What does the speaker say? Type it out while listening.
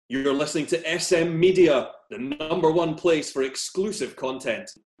You're listening to SM Media, the #1 place for exclusive content.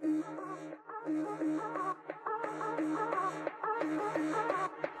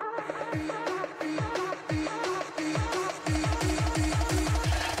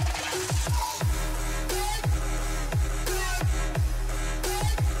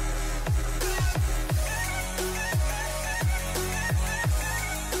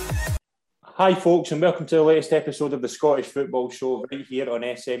 Hi folks, and welcome to the latest episode of the Scottish Football Show right here on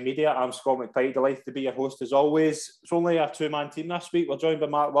SM Media. I'm Scott McPike, delighted to be your host as always. It's only a two-man team this week. We're joined by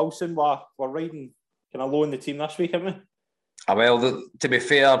Mark Wilson. We're riding kind of low in the team this week, haven't we? Well, to be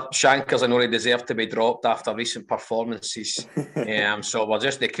fair, Shankers, I know they deserve to be dropped after recent performances. So we're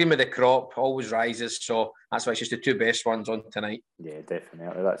just the cream of the crop, always rises. So that's why it's just the two best ones on tonight. Yeah,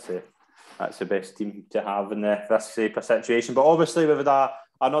 definitely. That's the best team to have in this type of situation. But obviously, we've had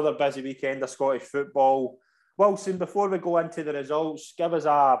another busy weekend of Scottish football. Wilson, before we go into the results, give us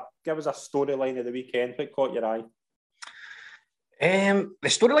a storyline of the weekend. What caught your eye? The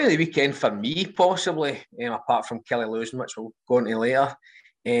storyline of the weekend for me, possibly, apart from Kelly losing, which we'll go into later,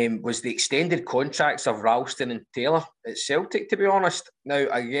 was the extended contracts of Ralston and Taylor at Celtic, to be honest. Now,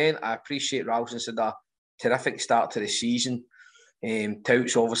 again, I appreciate Ralston's had a terrific start to the season.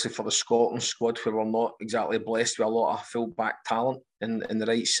 Touts, obviously, for the Scotland squad, where we're not exactly blessed with a lot of full-back talent in the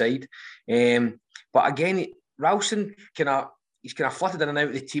right side. But again, Ralston he's kind of flitted in and out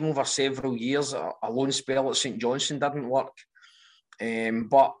of the team over several years. A loan spell at St Johnstone didn't work.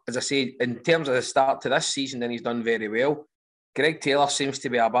 But as I say, in terms of the start to this season, then he's done very well. Greg Taylor seems to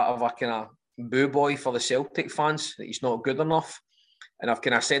be a bit of a kind of boo boy for the Celtic fans, that he's not good enough. And I've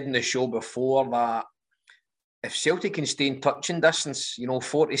kind of said in the show before that if Celtic can stay in touching distance,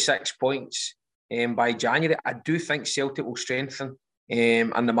 46 points by January, I do think Celtic will strengthen in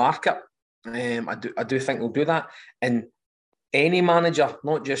the market. I do think they'll do that. And any manager,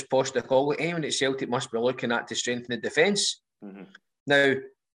 not just Postecoglou, anyone at Celtic must be looking at to strengthen the defence. Mm-hmm. Now,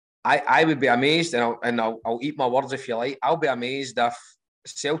 I would be amazed, and I'll eat my words if you like, I'll be amazed if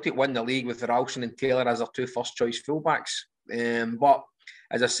Celtic win the league with Ralston and Taylor as their two first-choice fullbacks. But,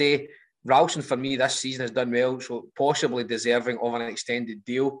 as I say, Ralston, for me, this season has done well, so possibly deserving of an extended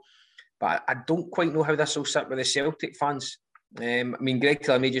deal. But I don't quite know how this will sit with the Celtic fans. Greg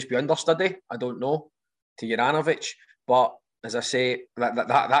Taylor may just be understudy, I don't know, to Juranovic. But, as I say,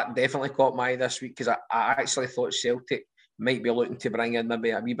 that definitely caught my eye this week, because I actually thought Celtic might be looking to bring in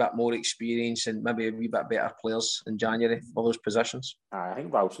maybe a wee bit more experience and maybe a wee bit better players in January for those positions. I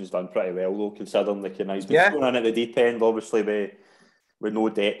think Ralston's done pretty well, though, considering he's been thrown in at the deep end, obviously, with no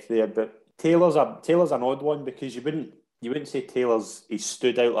depth there. But Taylor's an odd one, because you wouldn't say he's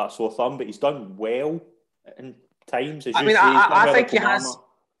stood out like a sore thumb, but he's done well in times. I think he has,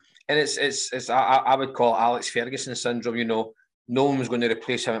 and it's I would call it Alex Ferguson syndrome. No one was going to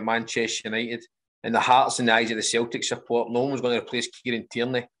replace him at Manchester United. In the hearts and the eyes of the Celtic support, no one was going to replace Kieran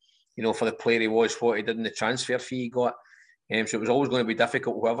Tierney, for the player he was, what he did in the transfer fee he got. So it was always going to be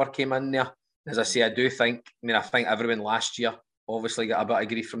difficult, whoever came in there. As I say, I think everyone last year obviously got a bit of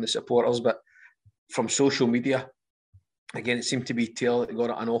grief from the supporters, but from social media, again, it seemed to be Taylor that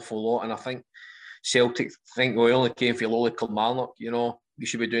got it an awful lot. And I think Celtic think we only came for Loli Kilmarnock, we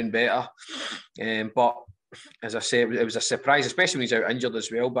should be doing better. But as I say, it was a surprise, especially when he's out injured as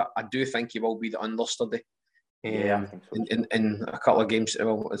well. But I do think he will be the understudy I think so. in a couple of games.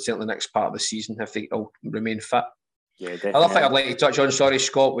 Well, certainly the next part of the season, if they'll remain fit. Yeah, definitely. Another thing I'd like to touch on, sorry,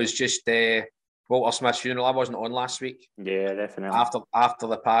 Scott, was just Walter Smith's funeral. I wasn't on last week. Yeah, definitely. After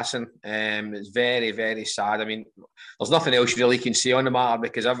the passing, it's very, very sad. There's nothing else you really can say on the matter,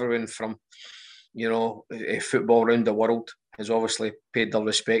 because everyone from football around the world has obviously paid their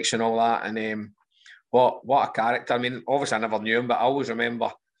respects and all that. And what a character. Obviously I never knew him, but I always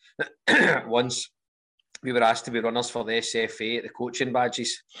remember once we were asked to be runners for the SFA at the coaching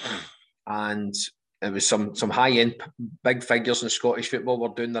badges, and it was some high-end big figures in Scottish football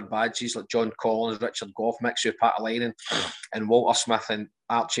were doing their badges, like John Collins, Richard Gough, Mixu Patalainen, and Walter Smith and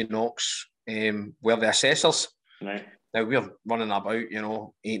Archie Knox were the assessors. Right. Now, we were running about,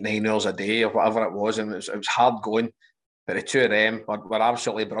 8-9 hours a day or whatever it was, and it was hard going. But the two of them were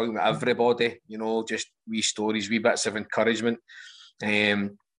absolutely brilliant with everybody, just wee stories, wee bits of encouragement.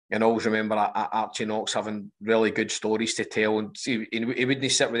 And I always remember Archie Knox having really good stories to tell. And see, he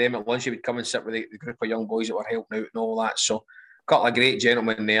wouldn't sit with them at lunch, he would come and sit with the group of young boys that were helping out and all that. So, a couple of great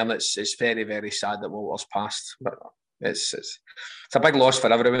gentlemen there, and it's very, very sad that Walter's passed. But it's a big loss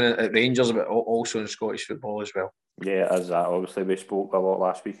for everyone at Rangers, but also in Scottish football as well. Yeah, as that. Obviously, we spoke a lot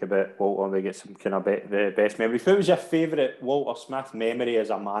last week about Walter. We get some kind of the best memories. Who was your favourite Walter Smith memory as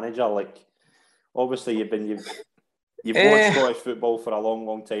a manager? Obviously, You've watched Scottish football for a long,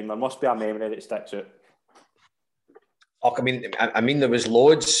 long time. There must be a memory that sticks out. I mean, there was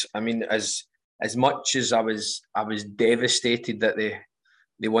loads. I mean, as much as I was devastated that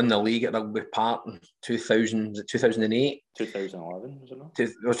they won the league at Rugby Park in 2008. 2011, was it not?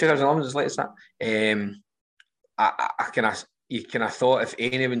 It was 2011, as late as that. You kind of thought if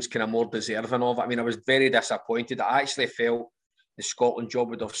anyone's kind of more deserving of it. I mean, I was very disappointed. I actually felt the Scotland job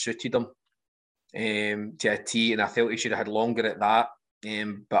would have suited him to a T, and I felt he should have had longer at that.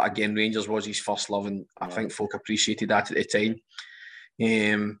 But again, Rangers was his first love, and I think folk appreciated that at the time.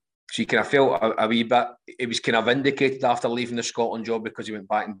 So you kind of felt a wee bit. It was kind of vindicated after leaving the Scotland job because he went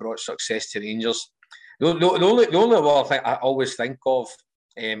back and brought success to Rangers. The only thing I always think of,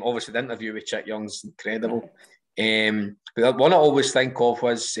 obviously the interview with Chick Young's incredible. But one I always think of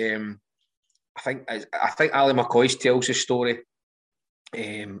was I think Ali McCoy tells the story.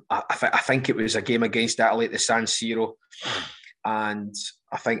 I think it was a game against Italy at the San Siro, and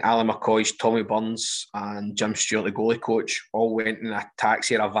I think Ali McCoy's, Tommy Burns and Jim Stewart, the goalie coach, all went in a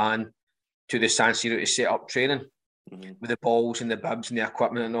taxi or a van to the San Siro to set up training with the balls and the bibs and the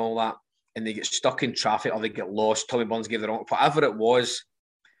equipment and all that, and they get stuck in traffic or they get lost. Tommy Burns gave the wrong, whatever it was.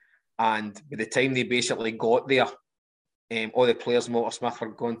 And by the time they basically got there, all the players in Waltersmith were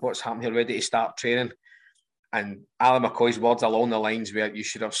going, what's happening here, ready to start training. And Ali McCoy's words along the lines where you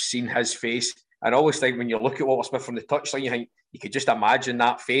should have seen his face. And I always think when you look at Waltersmith from the touchline, you think you could just imagine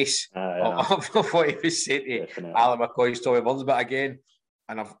that face of what he was saying to Ali McCoy's Tommy Burns. But again,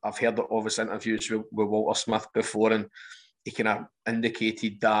 and I've heard of his interviews with Waltersmith before, and he kind of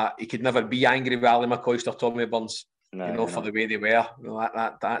indicated that he could never be angry with Ali McCoy or Tommy Burns. For the way they were,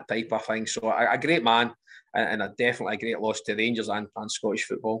 that type of thing. So a great man, and definitely a great loss to Rangers and Scottish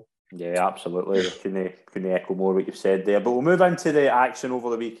football. Yeah, absolutely. Couldn't echo more what you've said there. But we'll move into the action over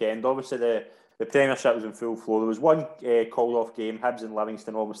the weekend. Obviously, the Premiership was in full flow. There was one called-off game, Hibs and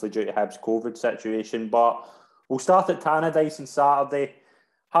Livingston, obviously due to Hibs' COVID situation. But we'll start at Tannadice on Saturday.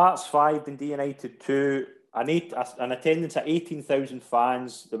 Hearts 5, Dundee United 2. An attendance at 18,000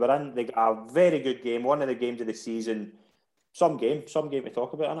 fans. They got a very good game, one of the games of the season. Some game to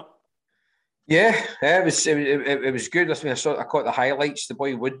talk about, innit? Yeah, it was good. I caught the highlights. The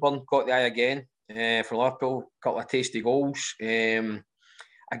boy Woodburn caught the eye again for Liverpool. A couple of tasty goals. Again,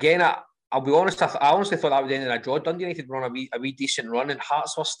 I'll be honest. I honestly thought that would end in a draw. Dundee United run a wee decent run, and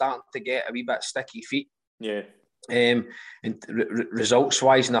Hearts were starting to get a wee bit sticky feet. Yeah. And results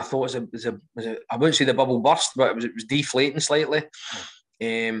wise, and I thought it was a I wouldn't say the bubble burst, but it was deflating slightly.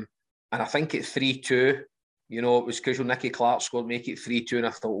 And I think at 3-2, it was crucial. Nicky Clark scored, make it 3-2, and I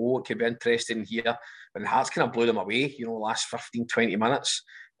thought, it could be interesting here. But Hearts kind of blew them away, last 15-20 minutes.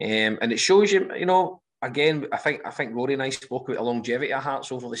 And it shows you, again, I think Rory and I spoke about the longevity of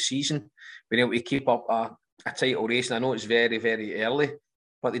Hearts over the season, being able to keep up a title race. And I know it's very, very early,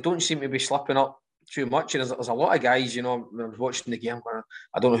 but they don't seem to be slipping up too much. And there's a lot of guys, I was watching the game where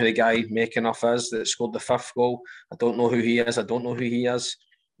I don't know who the guy making off is that scored the 5th goal. I don't know who he is. I don't know who he is.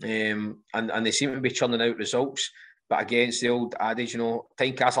 And they seem to be churning out results. But against the old adage,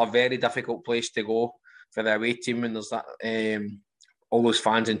 Tynecastle, a very difficult place to go for the away team, and there's that all those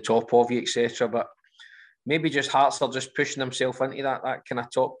fans on top of you, etc. But maybe just Hearts are just pushing themselves into that kind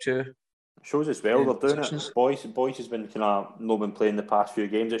of top two. It shows as well they're doing it. Boyce has been kind of not been playing the past few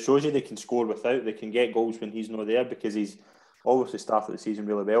games. It shows you they can score without. They can get goals when he's not there because he's obviously started the season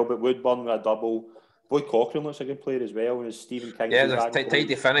really well. But Woodburn with a double. Boyd Cochrane looks a good player as well. And Stephen King. Yeah,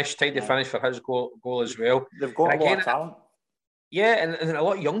 tidy finish for his goal as well. They've got a lot of talent. Yeah, and a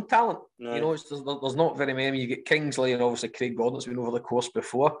lot of young talent. No. There's not very many. You get Kingsley and obviously Craig Gordon's been over the course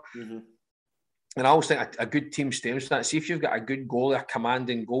before. Mm-hmm. And I always think a good team stems from that. See if you've got a good goalie, a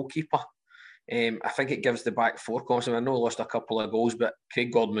commanding goalkeeper. I think it gives the back four confidence. I know he lost a couple of goals, but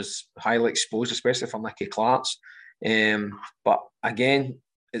Craig Gordon was highly exposed, especially for Nicky Clark's. But again,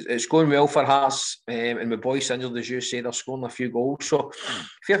 it's going well for Hearts, and my boys injured, as you say, they're scoring a few goals. So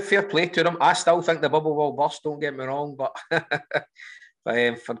fair play to them. I still think the bubble will burst. Don't get me wrong, but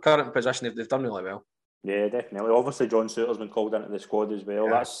for current position, they've done really well. Yeah, definitely. Obviously, John Souttar's been called into the squad as well.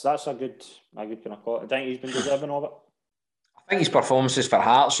 Yeah. That's a good kind of call. I think he's been deserving of it. I think his performances for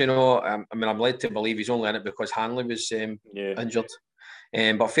Hearts, I'm led to believe he's only in it because Hanley was injured.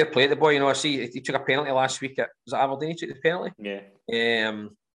 But fair play to the boy. I see he took a penalty last week. Was it Aberdeen he took the penalty? Yeah.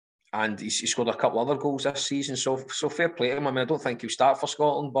 And he scored a couple other goals this season. So fair play to him. I don't think he'll start for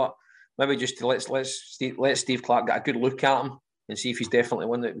Scotland, but maybe just to let Steve Clarke get a good look at him and see if he's definitely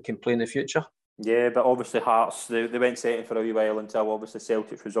one that we can play in the future. Yeah, but obviously Hearts, they went second for a wee while until obviously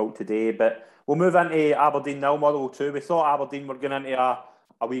Celtic's result today. But we'll move into Aberdeen nil, Motherwell 2. We thought Aberdeen were going into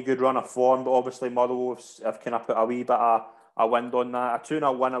a wee good run of form, but obviously Motherwell have kind of put a wee bit of a wind on that. A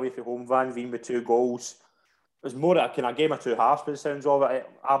 2-0 win away from home, Van Veen with 2 goals. It was more a kind of game of 2 halves, but it sounds of it.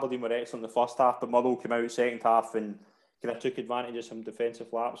 Aberdeen were excellent in the first half, but Motherwell came out second half and kind of took advantage of some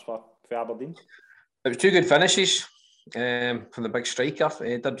defensive lapse for Aberdeen. It was 2 good finishes from the big striker.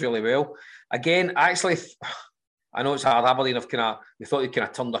 He did really well. Again, actually, I know it's hard. Aberdeen we thought they'd kind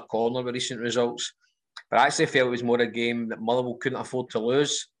of turned a corner with recent results, but I actually felt it was more a game that Motherwell couldn't afford to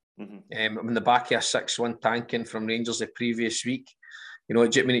lose. On the back of a 6-1 tanking from Rangers the previous week,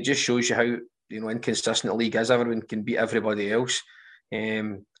 it just shows you how inconsistent the league is. Everyone can beat everybody else.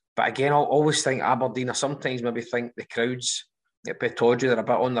 But again, I always think Aberdeen, I sometimes maybe think the crowds at Pittodrie, they're a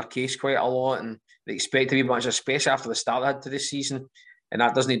bit on their case quite a lot, and they expect to be much, especially after the start they had to this season, and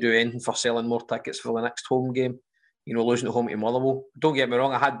that doesn't do anything for selling more tickets for the next home game. Losing at home to Motherwell. Don't get me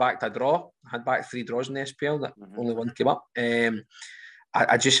wrong, I had backed a draw. I had backed 3 draws in the SPL, that only one came up.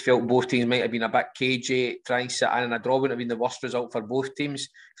 I just felt both teams might have been a bit cagey, trying to sit in, and a draw wouldn't have been the worst result for both teams,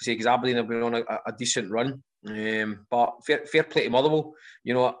 because Aberdeen have been on a decent run. But fair play to Motherwell.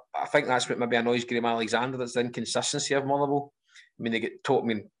 I think that's what maybe annoys Graham Alexander, that's the inconsistency of Motherwell. I mean, they get taught. I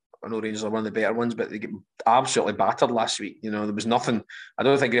mean, I know Rangers are one of the better ones, but they get absolutely battered last week. There was nothing. I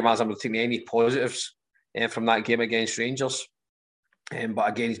don't think Graham Alexander taking any positives from that game against Rangers. But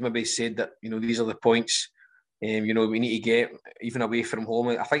again, he's maybe said that these are the points. We need to get even away from home.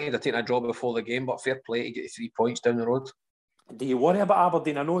 I think he'd have taken a draw before the game, but fair play to get 3 points down the road. Do you worry about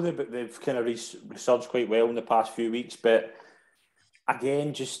Aberdeen? I know they've kind of resurged quite well in the past few weeks, but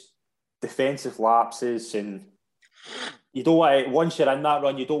again, just defensive lapses, and you don't want to, once you're in that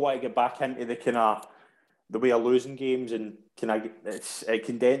run, you don't want to get back into the way of losing games, and it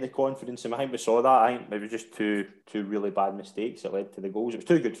can dent the confidence. And I think we saw that. I think it was just two really bad mistakes that led to the goals. It was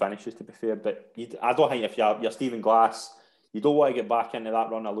 2 good finishes, to be fair, but I don't think if you're Stephen Glass, you don't want to get back into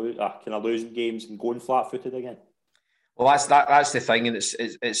that run of kind of losing games and going flat-footed again. Well, that's the thing, and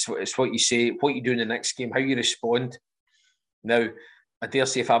it's what you say, what you do in the next game, how you respond. Now, I dare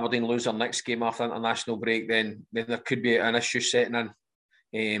say if Aberdeen lose their next game after international break, then there could be an issue setting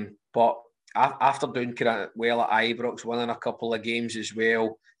in. But after doing kind of well at Ibrox, winning a couple of games as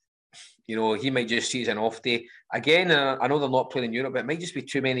well, he might just see it as an off day. Again, I know they're not playing in Europe, but it might just be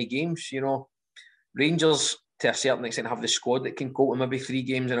too many games. Rangers, to a certain extent, have the squad that can go to maybe 3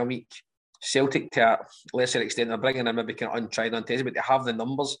 games in a week. Celtic, to a lesser extent, they're bringing in maybe kind of untried, untested, but they have the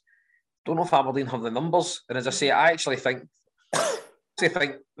numbers. Don't know if Aberdeen have the numbers. And as I say, I actually think,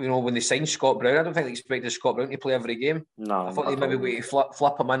 when they signed Scott Brown, I don't think they expected Scott Brown to play every game. No, I thought they'd maybe wait to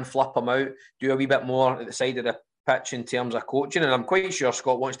flip him in, flip him out, do a wee bit more at the side of the pitch in terms of coaching. And I'm quite sure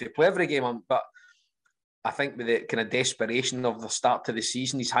Scott wants to play every game, but I think with the kind of desperation of the start to the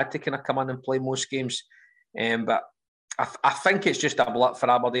season, he's had to kind of come in and play most games. But I think it's just a blip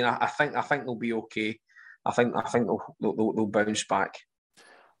for Aberdeen. I think they'll be okay. I think they'll bounce back.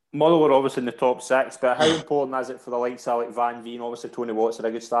 Motherwell were obviously in the top 6, but how important is it for the likes of like Van Veen? Obviously, Tony Watts had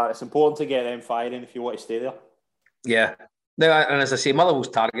a good start. It's important to get them firing if you want to stay there. Yeah. No, and as I say, Motherwell's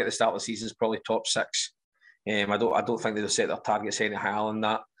target at the start of the season is probably top 6. I don't think they'll set their targets any higher than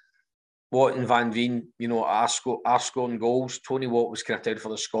that. Watt and Van Veen, are scoring goals. Tony Watt was kind of tied for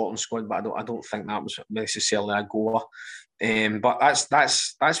the Scotland squad, but I don't think that was necessarily a goal. But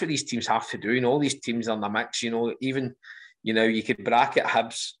that's what these teams have to do. All these teams are in the mix. Even you could bracket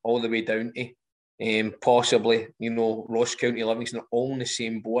Hibs all the way down to possibly Ross County, Livingston, all in the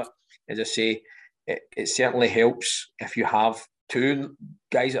same boat. As I say, it certainly helps if you have 2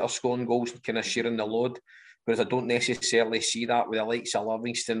 guys that are scoring goals and kind of sharing the load. Whereas I don't necessarily see that with the likes of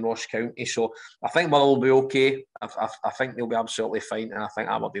Livingston, Ross County. So I think Motherwell will be okay. I think they'll be absolutely fine, and I think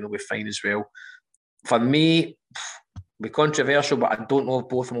Aberdeen will be fine as well. For me, it'll be controversial, but I don't know if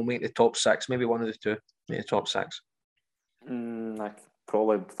both of them will make the top 6. Maybe one of the 2 make the top 6. I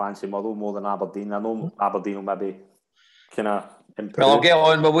probably fancy Motherwell more than Aberdeen. I know Aberdeen will maybe kind of improve. Well, I'll get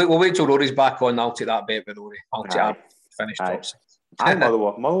on. We'll wait till Rory's back on. I'll take that bet with Rory. I'll take that finish top 6.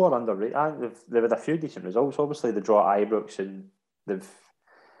 Motherwell are underrated. They've had a few decent results. Obviously, they draw at Ibrox, and they've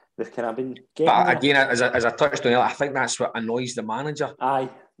kind of been getting. But again, as I touched on earlier, I think that's what annoys the manager.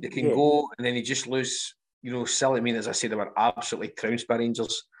 They can go and then they just lose. Silly. I mean, as I say, they were absolutely trounced by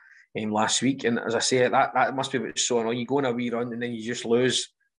Rangers last week, and as I say, that must be what's so annoying. You go on a wee run and then you just lose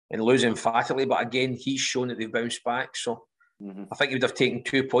emphatically. But again, he's shown that they've bounced back. So I think he would have taken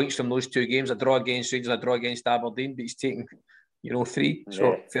 2 points from those 2 games: a draw against Rangers, a draw against Aberdeen. But he's taken 3.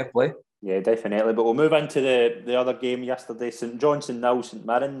 So fair play. Yeah, definitely. But we'll move into the other game yesterday: St Johnstone 0, St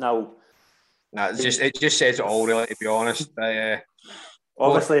Mirren 0. It just says it all, really. To be honest,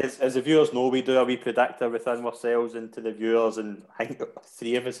 Obviously, as the viewers know, we do a wee predictor within ourselves and to the viewers, and I think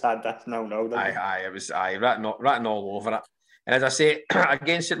 3 of us had this now. Aye, it was written all over it. And as I say,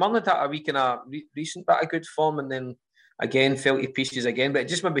 again, St Mirren had a week in a recent bit of good form, and then again fell to pieces again. But it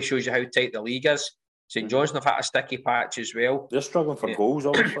just maybe shows you how tight the league is. St Johnstone have had a sticky patch as well. They're struggling for goals,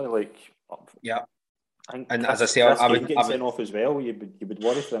 obviously. Yeah. And as I say, I would get sent off as well. You would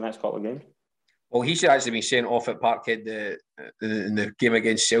worry for the next couple of games. Well, he should actually be sent off at Parkhead in the game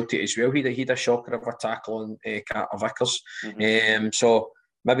against Celtic as well. He had a shocker of a tackle on Carter Vickers. So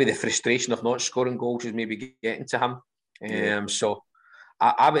maybe the frustration of not scoring goals is maybe getting to him. So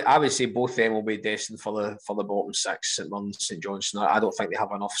I would say both of them will be destined for the bottom six, St Mirren, St Johnstone. I don't think they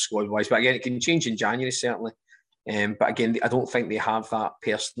have enough squad wise, but again, it can change in January certainly. But again, I don't think they have that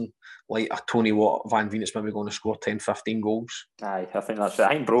person like a Tony Watt, Van Veen that's maybe going to score 10, 15 goals. Aye, I think that's right.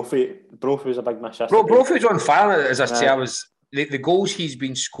 I think Brophy was a big miss. Brophy's on fire, as I say. The goals he's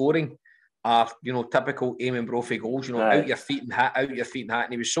been scoring are, typical Eamon Brophy goals. Out your feet and hit.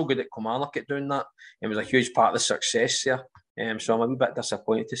 And he was so good at Kilmarnock at doing that. It was a huge part of the success there. So I'm a wee bit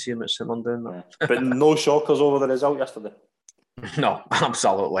disappointed to see him at St Mirren doing that. But no shockers over the result yesterday. No,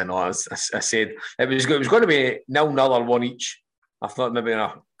 absolutely not. As I said, it was going to be 0-0 or 1 each. I thought maybe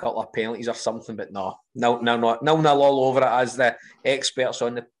a couple of penalties or something, but no, 0-0 all over it, as the experts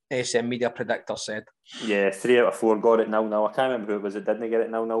on the SM Media Predictor said. Yeah, 3 out of 4 got it 0-0. I can't remember who it was that didn't get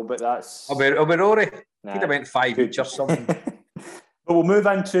it 0-0, but that's... It'll be Rory. He'd have went 5 each or something. But we'll move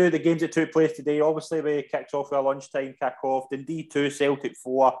into the games that took place today. Obviously, we kicked off with a lunchtime kick-off. Dundee 2, Celtic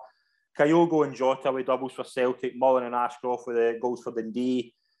 4. Kyogo and Jota with doubles for Celtic. Mullen and Ashcroft with the goals for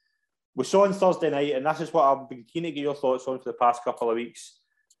Dundee. We saw on Thursday night, and this is what I've been keen to get your thoughts on for the past couple of weeks.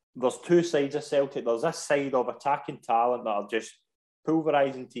 There's 2 sides of Celtic. There's this side of attacking talent that are just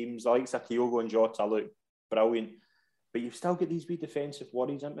pulverising teams. The likes of Kyogo and Jota look brilliant. But you've still got these wee defensive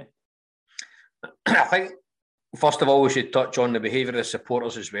worries, haven't we? I think, first of all, we should touch on the behaviour of the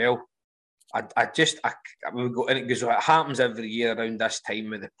supporters as well. And it happens every year around this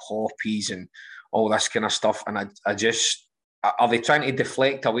time with the poppies and all this kind of stuff. And are they trying to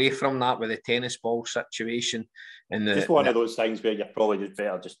deflect away from that with the tennis ball situation? And just one of those things where you're probably just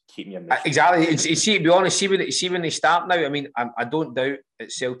better just keeping your mouth. Exactly. See, to be honest, see when they start now. I mean, I don't doubt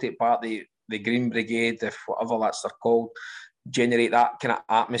at Celtic Park the Green Brigade, if whatever they're called, generate that kind of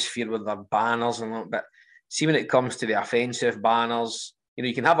atmosphere with their banners and that. But see, when it comes to the offensive banners,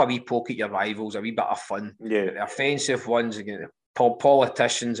 you can have a wee poke at your rivals, a wee bit of fun. Yeah. But the offensive ones, again,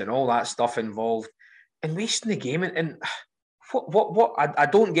 politicians and all that stuff involved, and wasting the game. And what I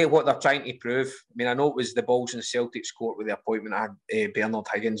don't get what they're trying to prove. I mean, I know it was the balls in Celtic's court with the appointment of Bernard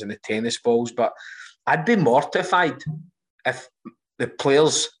Higgins and the tennis balls, but I'd be mortified if the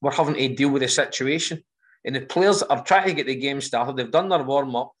players were having to deal with the situation. And the players are trying to get the game started. They've done their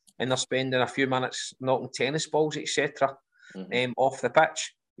warm-up and they're spending a few minutes knocking tennis balls, etc., off the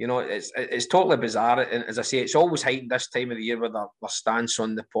pitch. It's totally bizarre. And as I say, it's always heightened this time of the year with their stance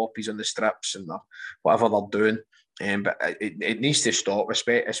on the poppies on the strips and whatever they're doing. But it needs to stop,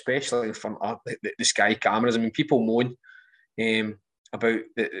 especially in front of the Sky cameras. I mean, people moan about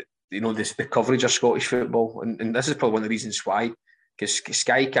the coverage of Scottish football, and this is probably one of the reasons why, because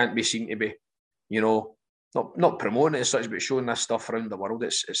Sky can't be seen to be, not promoting it as such, but showing this stuff around the world.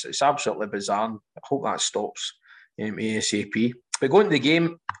 It's absolutely bizarre. I hope that stops ASAP. But going to the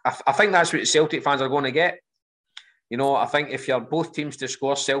game, I think that's what Celtic fans are going to get. I think if you're both teams to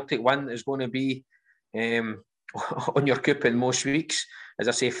score, Celtic win is going to be on your coupon most weeks. As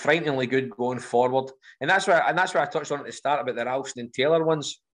I say, frighteningly good going forward. And that's where I touched on at the start about the Ralston and Taylor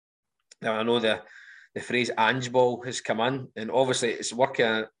ones. Now, I know the phrase Ange ball has come in, and obviously it's working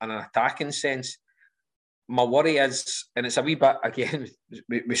in an attacking sense. My worry is, and it's a wee bit, again,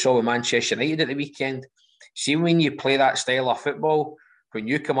 we saw with Manchester United at the weekend. See, when you play that style of football, when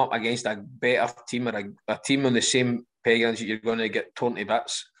you come up against a better team or a team on the same peg as you, you're going to get torn to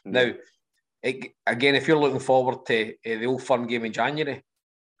bits. Now, again, if you're looking forward to the Old Firm game in January,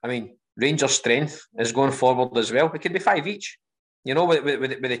 I mean, Rangers' strength is going forward as well. It could be 5 each,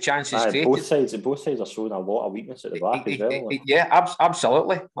 with the chances created. Both sides are showing a lot of weakness at the back as well. Yeah,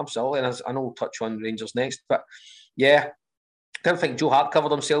 absolutely. And I know we'll touch on Rangers next, but yeah, I don't think Joe Hart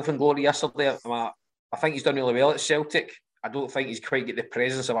covered himself in glory yesterday. I think he's done really well at Celtic. I don't think he's quite got the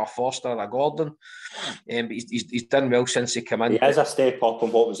presence of a Foster or a Gordon, but he's done well since he came in. He has a step up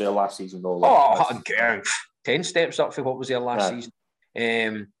on what was there last season, though. 10 steps up for what was there last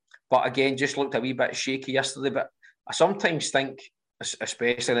season. But again, just looked a wee bit shaky yesterday. But I sometimes think,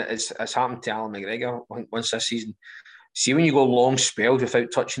 especially it's happened to Alan McGregor once this season, see when you go long spells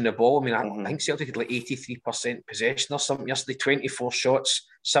without touching the ball. I mean, I think Celtic had like 83% possession or something yesterday, 24 shots,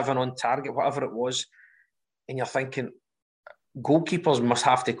 7 on target, whatever it was. And you're thinking, goalkeepers must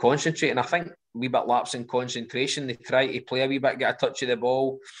have to concentrate. And I think a wee bit lapse in concentration. They try to play a wee bit, get a touch of the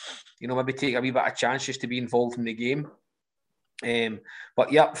ball, maybe take a wee bit of chances to be involved in the game.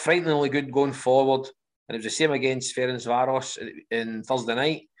 But yeah, frighteningly good going forward. And it was the same against Ferencvaros in Thursday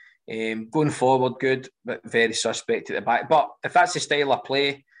night. Going forward, good, but very suspect at the back. But if that's the style of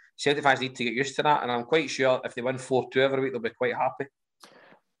play, Celtic fans need to get used to that. And I'm quite sure if they win 4-2 every week, they'll be quite happy.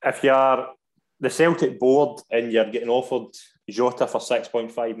 If you're the Celtic board and you're getting offered Jota for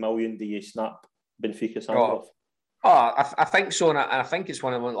 6.5 million, do you snap Benfica's hand off? I think so. And I think it's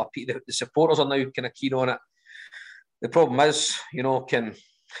one of the supporters are now kind of keen on it. The problem is, can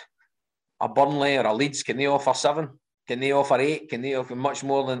a Burnley or a Leeds, can they offer 7? Can they offer 8? Can they offer much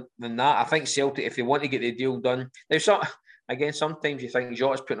more than that? I think Celtic, if they want to get the deal done, sometimes you think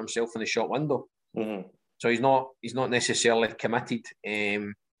Jota's putting himself in the shop window. So he's not necessarily committed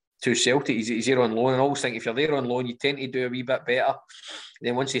to Celtic. He's here on loan, and I always think if you're there on loan, you tend to do a wee bit better. And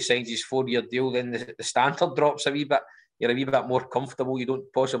then once he signs his 4-year deal, then the standard drops a wee bit. You're a wee bit more comfortable. You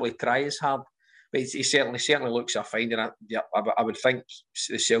don't possibly try as hard. But he certainly looks a find, and I would think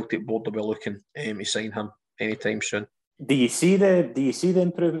the Celtic board will be looking to sign him anytime soon. Do you see the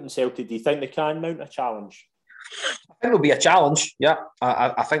improvement in Celtic? Do you think they can mount a challenge? I think there'll be a challenge. Yeah,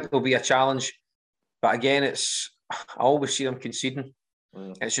 I think there'll be a challenge. But again, I always see them conceding.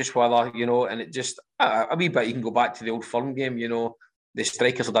 It's just whether, and it just a wee bit. You can go back to the old firm game. The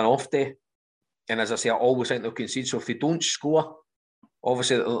strikers have done off day, and as I say, I always think they'll concede. So if they don't score,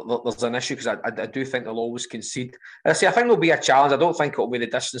 obviously there's an issue, because I do think they'll always concede. And I say I think there'll be a challenge. I don't think it'll be the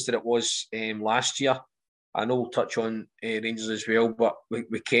distance that it was last year. I know we'll touch on Rangers as well, but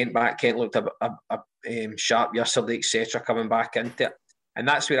we Kent looked a sharp yesterday, etc. Coming back into it, and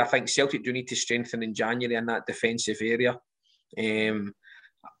that's where I think Celtic do need to strengthen in January in that defensive area.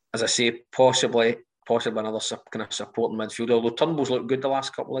 As I say, possibly another kind of supporting midfielder. Although Turnbull's looked good the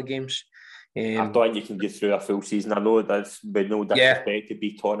last couple of games. I don't think you can get through a full season. I know that's with no disrespect to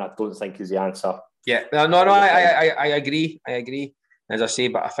Beaton. I don't think is the answer. Yeah, no, I agree. As I say,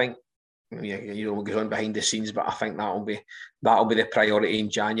 but I think what goes on behind the scenes. But I think that'll be the priority in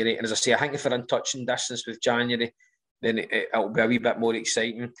January. And as I say, I think if they're in touching distance with January, then it'll be a wee bit more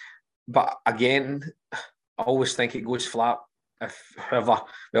exciting. But again, I always think it goes flat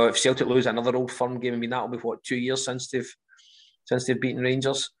if Celtic lose another Old Firm game. I mean, that'll be 2 years since they've beaten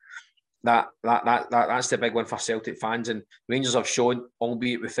Rangers. That's the big one for Celtic fans, and Rangers have shown,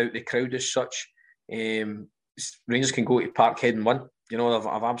 albeit without the crowd as such, Rangers can go to Parkhead and win.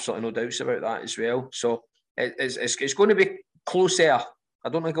 I've absolutely no doubts about that as well. So it's going to be closer. I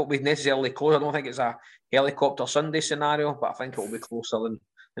don't think it'll be necessarily close. I don't think it's a helicopter Sunday scenario, but I think it'll be closer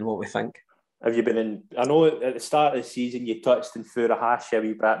than what we think. Have you been in? I know at the start of the season you touched on Furuhashi a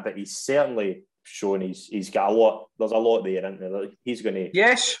wee bit, but he's certainly shown he's got a lot. There's a lot there, isn't there? He's going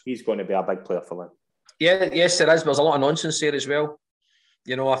to be a big player for them. Yeah, yes, there is. But there's a lot of nonsense there as well.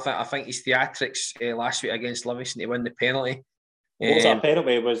 I think his theatrics last week against Livingston to win the penalty. What was that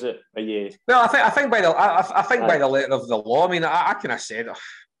penalty? Was it? Well, I think by the letter of the law. I mean, I kind of said,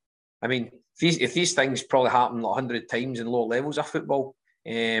 I mean, if these things probably happen 100 times in lower levels of football,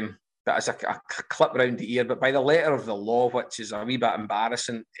 but it's a clip round the ear. But by the letter of the law, which is a wee bit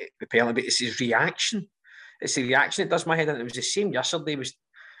embarrassing, the penalty, but it's his reaction. It's the reaction that does my head in. It was the same yesterday.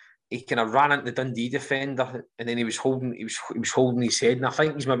 He kind of ran into the Dundee defender, and then he was holding his head. And I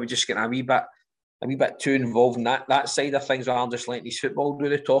think he's maybe just getting a wee bit too involved in that side of things, rather than just letting his football do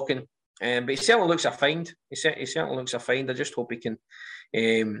the talking. But he certainly looks a find. He certainly looks a find. I just hope he can,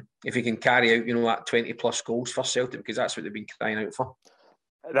 if he can carry out, that 20 plus goals for Celtic, because that's what they've been crying out for.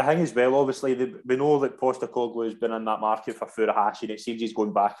 The thing as well, obviously, we know that Postecoglou has been in that market for Furuhashi, and it seems he's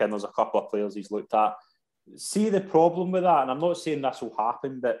going back in. There's a couple of players he's looked at. See the problem with that, and I'm not saying this will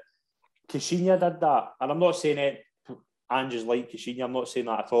happen, but Caixinha did that, and I'm not saying it. Ange's like Caixinha. I'm not saying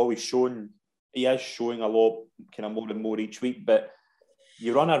that at all. He is showing a lot, kind of more and more each week, but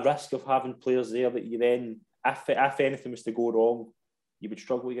you run a risk of having players there that you then, if anything was to go wrong, you would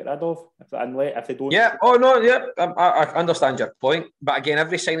struggle to get rid of if they don't. Yeah. Oh no. Yeah. I understand your point, but again,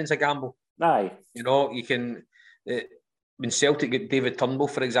 every signing's a gamble. Aye. You can. When Celtic get David Turnbull,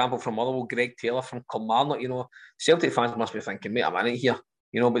 for example, from Motherwell, Greg Taylor from Kilmarnock, Celtic fans must be thinking, mate, I'm in it here.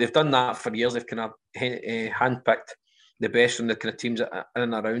 But they've done that for years. They've kind of handpicked the best from the kind of teams in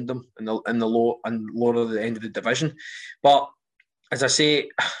and around them in the lower of the end of the division. But as I say,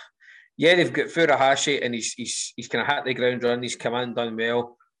 yeah, they've got Furuhashi, and he's kind of hit the ground running. He's come in, done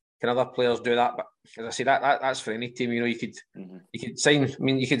well. can other players do that? But as I say, that's for any team. You could sign. I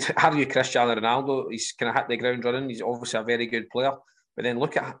mean, you could have you Cristiano Ronaldo. He's kind of hit the ground running. He's obviously a very good player. But then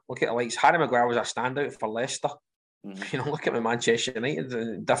look at the likes. Harry Maguire was a standout for Leicester. Look at Manchester United.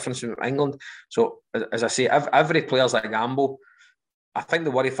 The difference in England. So as I say, every player's a gamble. I think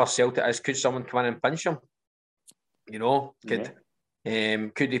the worry for Celtic is, could someone come in and pinch him? Could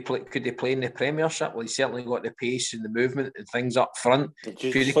they play in the Premiership? Well, he's certainly got the pace and the movement and things up front. Could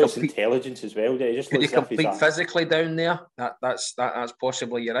he compete intelligence as well? Could he compete physically down there? That's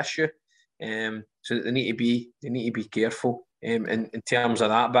possibly your issue. So they need to be careful in terms of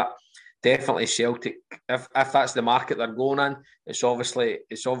that. But definitely Celtic, if that's the market they're going in, it's obviously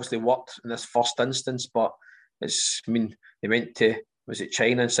worked in this first instance. But they went to, was it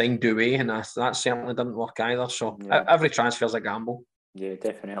China, and signed Doué, and that certainly didn't work either. So every transfer's a gamble. Yeah,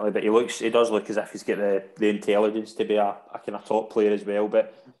 definitely. But he does look as if he's got the intelligence to be a kind of top player as well.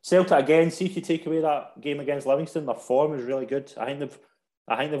 But Celtic again, see if you take away that game against Livingston, their form is really good. I think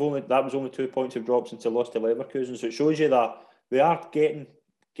they've only 2 points of dropped since they lost to Leverkusen. So it shows you that they are getting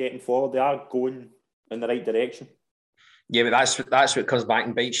forward. They are going in the right direction. Yeah, but that's what comes back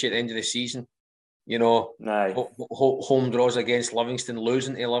and bites you at the end of the season. Home draws against Livingston,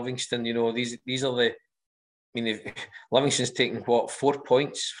 losing to Livingston. These are the. Livingston's taking 4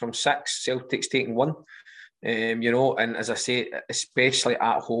 points from 6. Celtic's taking 1. And as I say, especially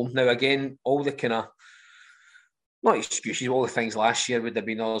at home. Now again, all the kind of not excuses, all the things last year would have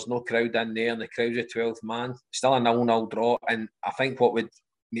been, there's no crowd in there, and the crowd's a 12th man. Still a 0-0 draw, and I think what would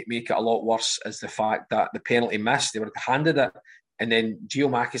make it a lot worse is the fact that the penalty missed. They were handed it. And then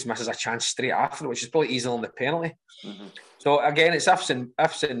Giakoumakis misses a chance straight after, which is probably easier on the penalty. So again, it's ifs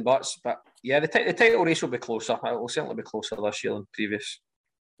and buts. But yeah, the title race will be closer. It will certainly be closer this year than previous.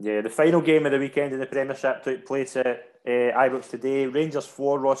 Yeah, the final game of the weekend in the Premiership took place at Ibrox today. Rangers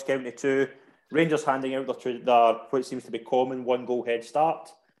 4, Ross County 2. Rangers handing out their what seems to be common 1-goal head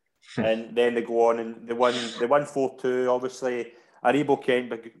start. And then they go on and they won 4-2. Obviously, Aribo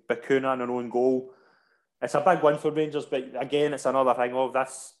Kent, Bacuna and an own goal. It's a big win for Rangers, but again, it's another thing of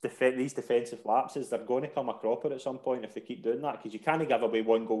these defensive lapses. They're going to come a cropper at some point if they keep doing that, because you can't give away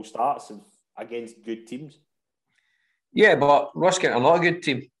 1-goal starts against good teams. Yeah, but Ross County are not a good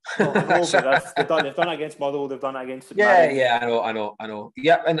team. No, they've done it against Motherwell. They've done it against. I know.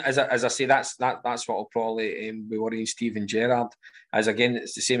 Yeah, and as I say, that's what will probably be worrying Steven Gerrard. As again,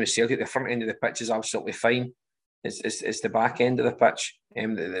 it's the same as Celtic. The front end of the pitch is absolutely fine. It's the back end of the pitch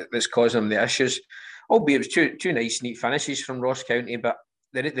that's causing them the issues. Albeit it was two nice, neat finishes from Ross County, but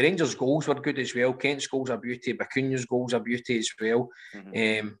the Rangers' goals were good as well. Kent's goals are beauty. Bacuna's goals are beauty as well.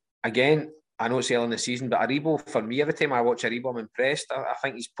 Again, I know it's early in the season, but Aribo, for me, every time I watch Aribo, I'm impressed. I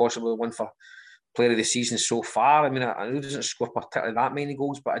think he's possibly one for player of the season so far. I know he doesn't score particularly that many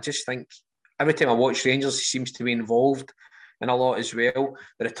goals, but I just think every time I watch Rangers, he seems to be involved in a lot as well.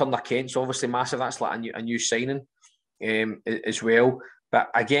 The return of Kent's obviously massive. That's like a new signing as well. But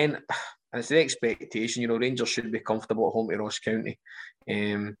again, and it's the expectation, Rangers should be comfortable at home to Ross County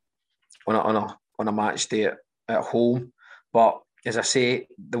on a match day at home. But as I say,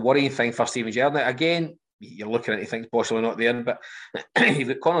 the worrying thing for Steven Gerrard, again, you're looking at things possibly not there, but you've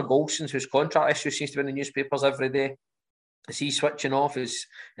got Connor Golson, whose contract issue seems to be in the newspapers every day. Is he switching off? Is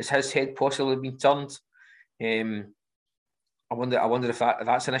his head possibly been turned? I wonder if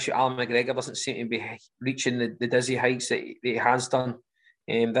that's an issue. Alan McGregor doesn't seem to be reaching the dizzy heights that he has done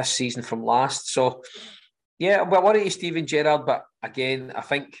this season from last. So, yeah, we're worried to Steven Gerrard, but again, I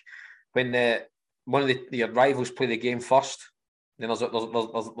think when one of your rivals play the game first, then there's a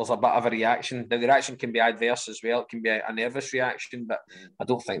bit of a reaction. Now, the reaction can be adverse as well. It can be a nervous reaction, but I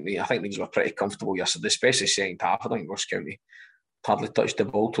think these were pretty comfortable yesterday, especially second half. I think Ross County hardly touched the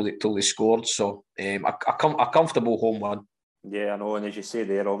ball till they scored. So, a comfortable home win. Yeah, I know, and as you say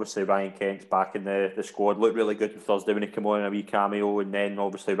there, obviously Ryan Kent's back in the squad. Looked really good on Thursday when he came on in a wee cameo, and then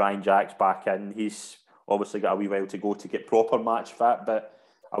obviously Ryan Jack's back in. He's obviously got a wee while to go to get proper match fit, but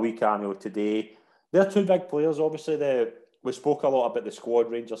a wee cameo today. They're two big players, obviously. We spoke a lot about the squad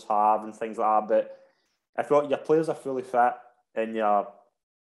Rangers have and things like that, but if your players are fully fit and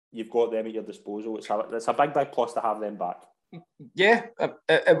you've got them at your disposal, it's a big plus to have them back. Yeah,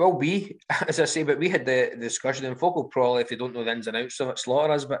 it will be, as I say, but we had the discussion, and folk will probably, if they don't know the ins and outs of it,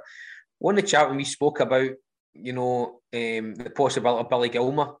 slaughter us, but on the chat when we spoke about, the possibility of Billy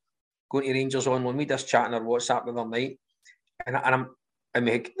Gilmour going to Rangers on loan, we just chatting our WhatsApp the other night, and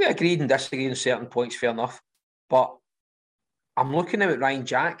we agreed and disagreed on certain points, fair enough, but I'm looking at Ryan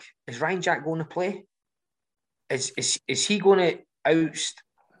Jack. Is Ryan Jack going to play? Is he going to oust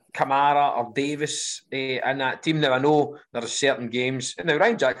Kamara or Davis in that team. Now, I know there's certain games, and now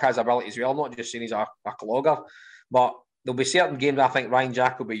Ryan Jack has ability as well, not just saying he's a clogger, but there'll be certain games I think Ryan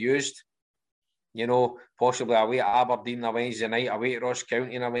Jack will be used. You know, possibly away at Aberdeen on a Wednesday night, away at Ross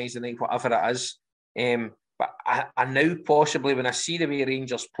County on a Wednesday night, whatever it is. But I now possibly, when I see the way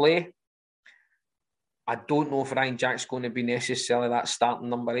Rangers play, I don't know if Ryan Jack's going to be necessarily that starting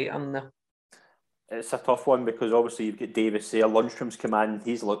number 8 in there. It's a tough one because obviously you've got Davis there. Lundstrom's come in.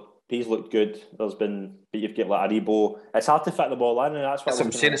 He's looked good. But you've got like Aribo. It's hard to fit the ball in, and that's what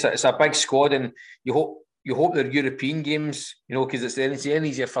I'm saying. It's a big squad, and you hope they're European games, you know, because it's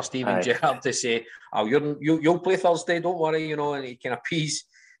easier for Steven Gerrard to say, "Oh, you'll play Thursday, don't worry," you know, and he can appease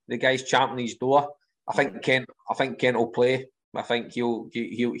the guys champing his door. I think Kent will play. I think he'll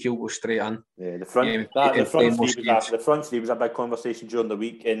go straight in. Yeah, the front three was a big conversation during the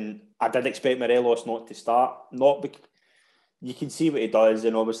week, and I did expect Morelos not to start. Not because you can see what he does,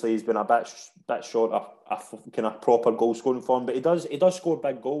 and obviously he's been a bit short of a kind of proper goal scoring form, but he does score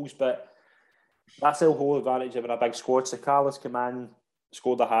big goals. But that's the whole advantage of having a big squad. So Carlos came in,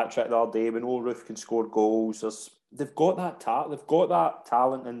 scored a hat trick the other day. We know Roof can score goals. They've got that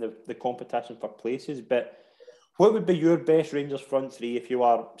talent in the competition for places, but. What would be your best Rangers front three if you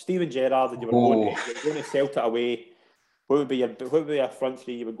are Steven Gerrard and you were going to Celtic away? What would be a front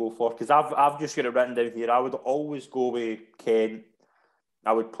three you would go for? Because I've just got it written down here. I would always go with Kent.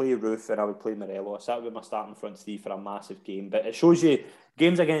 I would play Roof and I would play Morelos. That would be my starting front three for a massive game. But it shows you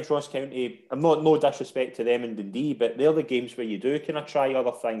games against Ross County. I'm no disrespect to them in Dundee, but they're the games where you do kind of try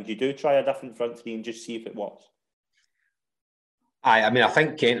other things. You do try a different front three and just see if it works. I mean, I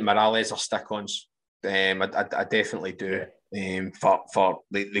think Kent and Morales are stick-ons. I definitely do. For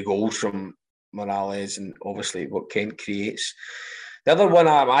the goals from Morales and obviously what Kent creates. The other one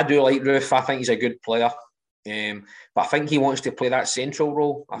I do like Roof. I think he's a good player, but I think he wants to play that central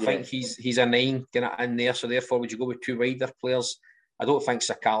role. I think he's a 9 in there. So therefore, would you go with 2 wider players? I don't think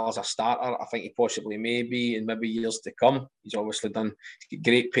Sakala's a starter. I think he possibly may be in maybe years to come. He's obviously done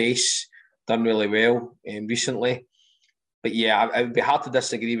great pace, done really well recently. But yeah, it would be hard to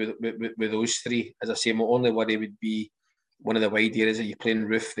disagree with those 3. As I say, my only worry would be one of the wide areas. Are you playing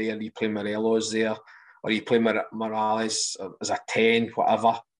Roof there? Are you playing Morelos there? Or are you playing Morales as a 10,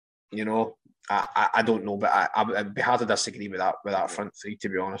 whatever? You know, I don't know, but it'd be hard to disagree with that front 3, to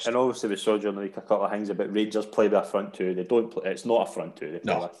be honest. And obviously we saw during the week a couple of things about Rangers play with a front 2. They don't play. It's not a front 2.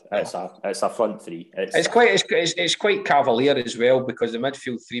 It's a front 3. It's quite cavalier as well because the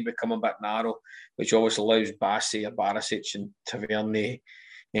midfield 3 become a bit narrow, which obviously allows Bassey, Barisic, and Tavernier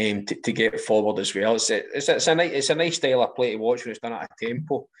to get forward as well. It's a nice style of play to watch when it's done at a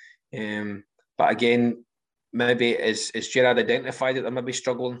tempo. But again, maybe as Gerrard identified that they're maybe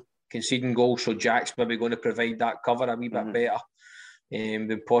struggling conceding goals, so Jack's maybe going to provide that cover a wee bit better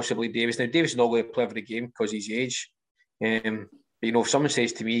than possibly Davis. Now, Davis is not going to play every game because of his age. But, you know, if someone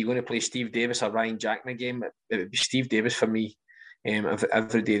says to me, you're going to play Steve Davis or Ryan Jack in a game, it would be Steve Davis for me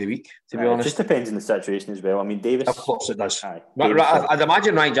every day of the week, to be honest. It just depends on the situation as well. I mean, Davis... Of course it does. I'd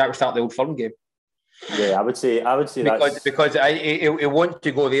imagine Ryan Jack would start the Old Firm game. Yeah, I would say because he wants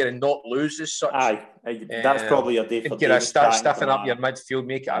to go there and not lose as such. That's probably your day for Davis. Start stiffing up your midfield,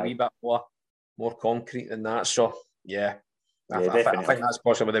 make it a wee bit more concrete than that. So I think that's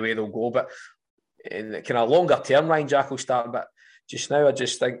possibly the way they'll go. But in kind of longer term, Ryan Jack will start. But just now, I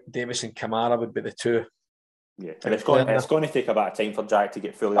just think Davis and Kamara would be the 2. Yeah, and it's going to take a bit of time for Jack to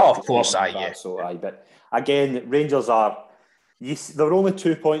get fully. Oh, of course, But again, Rangers are. They're only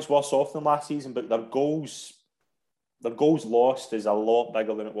 2 points worse off than last season, but their goals lost is a lot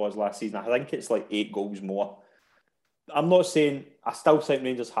bigger than it was last season. I think it's like 8 goals more. I'm not saying I still think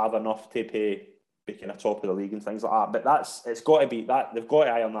Rangers have enough to be kind of top of the league and things like that, but it's got to be that they've got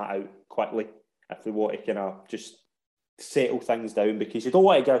to iron that out quickly if they want to kind of just settle things down, because you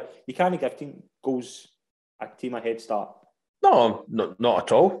can't give a team a head start. No, not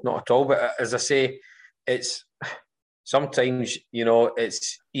at all, But as I say, it's. Sometimes, you know,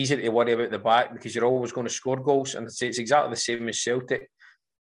 it's easy to worry about the back because you're always going to score goals. And it's exactly the same as Celtic.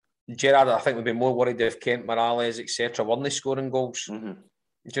 Gerrard, I think, would be more worried if Kent, Morales, etc. weren't scoring goals. Mm-hmm. Do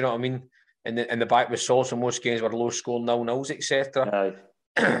you know what I mean? And the back was solid, so most games were low scoring 0-0s, etc.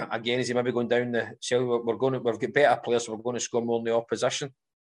 Again, is he maybe going down the cell? We've got better players, so we're going to score more in the opposition.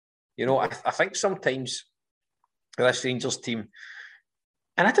 You know, I think sometimes this Rangers team.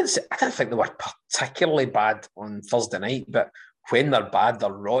 And I didn't think they were particularly bad on Thursday night, but when they're bad, they're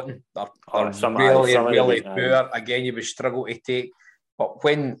rotten. They're really poor. Again, you would struggle to take. But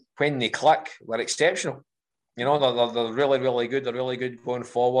when they click, they're exceptional. You know, they're really, really good. They're really good going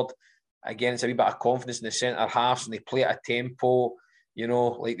forward. Again, it's a wee bit of confidence in the centre halves, and they play at a tempo. you know,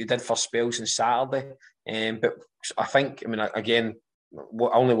 like they did for spells on Saturday. But I think, I mean, again, I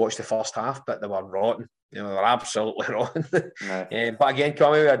only watched the first half, but they were rotten. You know, they were absolutely rotten. But again,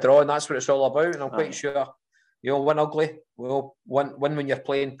 coming with a draw, and that's what it's all about. And I'm quite sure, you know, win ugly, well, win when you're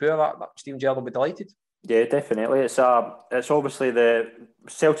playing poor. That Steven Gerrard will be delighted. Yeah, definitely. It's obviously the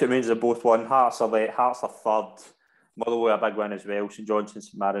Celtic Rangers have both won. Hearts are third. Motherwell a big win as well. St Johnstone,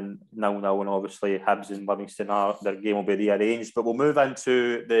 St Mirren 0-0, and obviously Hibs and Livingston their game will be rearranged. But we'll move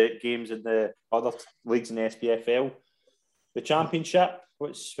into the games in the other leagues in the SPFL. The Championship.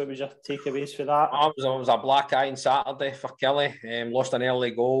 What was your takeaways for that? It was a black eye on Saturday for Kelly. Lost an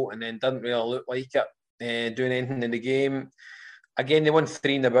early goal and then didn't really look like it doing anything in the game. Again, they won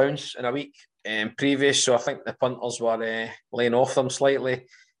 3 in the bounce in a week previous, so I think the punters were laying off them slightly.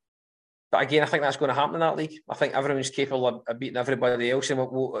 But again, I think that's going to happen in that league. I think everyone's capable of beating everybody else. And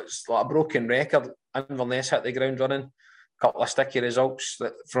it's like a broken record. Inverness hit the ground running. A couple of sticky results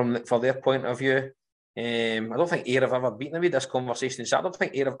for their point of view. I don't think Ayr have ever beaten them with this conversation. I don't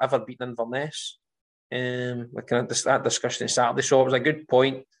think Ayr have ever beaten Inverness. We can have that discussion on Saturday. So it was a good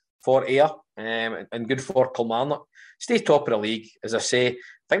point for Ayr and good for Kilmarnock. Stay top of the league, as I say. I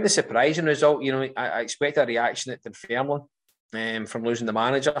think the surprising result, you know, I expect a reaction at Dunfermline from losing the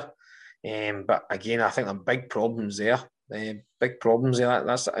manager. But again, I think there are big problems there. Big problems there.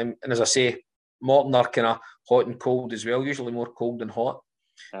 And as I say, Morton are kind of hot and cold as well, usually more cold than hot.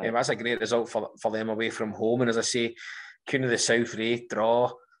 That's a great result for them away from home. And as I say, Coon of the South Ray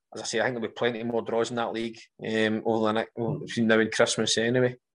draw. As I say, I think there'll be plenty more draws in that league over the next between now and Christmas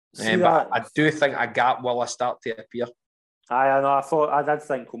anyway. But I do think a gap will start to appear. I know. I did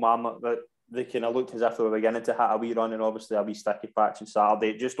think Kilmarnock that they kind of looked as if they were beginning to hit a wee run, and obviously a wee sticky patch on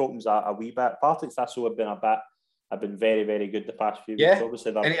Saturday. It just opens a wee bit. Partick Thistle have been very, very good the past few weeks.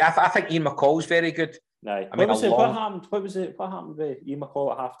 Obviously, and I think Ian McCall's very good. Right. What happened? What happened with Ian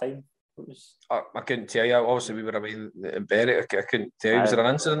McCall at half time? I couldn't tell you. Obviously, we were away in Berwick. I couldn't tell you. Was there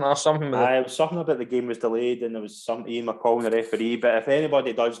an incident or something? It was something about the game was delayed, and there was some Ian McCall and the referee. But if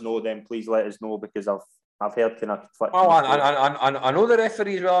anybody does know, then please let us know, because I've heard kind of. I know the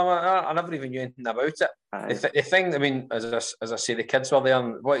referee as well. I never even knew anything about it. The thing, I mean, as I say, the kids were there,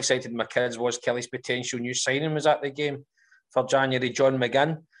 and what excited my kids was Kelly's potential new signing was at the game for January, John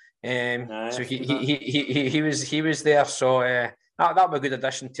McGinn. So he was there. So that'd be a good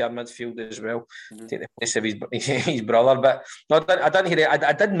addition to our midfield as well. Take the place of his brother. But no, I didn't hear it.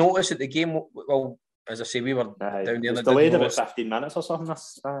 I did notice that the game. Well, as I say, we were down there. It was delayed about 15 minutes or something.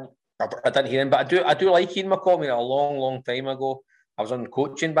 I didn't hear him, but I do like Ian McCall. A long time ago, I was on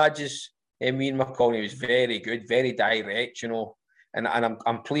coaching badges. Ian McCall, he was very good, very direct, you know. And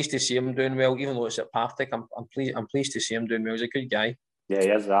I'm pleased to see him doing well, even though it's at Partick. I'm pleased to see him doing well. He's a good guy. Yeah, he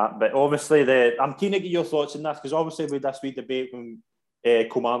is that. But obviously, I'm keen to get your thoughts on this, because obviously with this wee debate when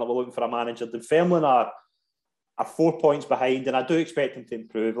Kilmarnock were looking for a manager, Dunfermline are 4 points behind, and I do expect them to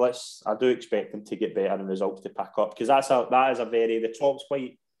improve. I do expect them to get better and results to pick up, because that is a very, the top's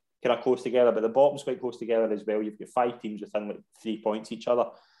quite kind of close together, but the bottom's quite close together as well. You've got 5 teams within like 3 points each other.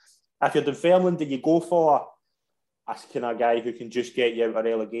 If you're Dunfermline, do you go for a kind of guy who can just get you out of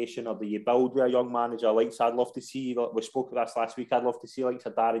relegation, or do you build with a young manager? I'd love to see, we spoke about this last week, I'd love to see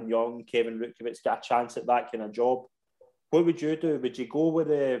Darren Young, Kevin Rutkowitz get a chance at that kind of job. What would you do? Would you go with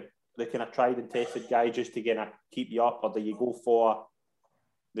the kind of tried and tested guy just to kind of keep you up, or do you go for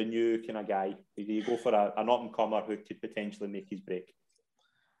the new kind of guy? Do you go for an up-and-comer who could potentially make his break?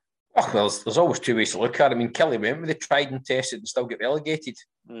 Oh, well, there's always 2 ways to look at it. I mean, Kelly went with the tried and tested and still get relegated.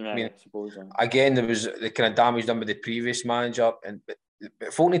 I mean, I suppose. Again, there was the kind of damage done by the previous manager.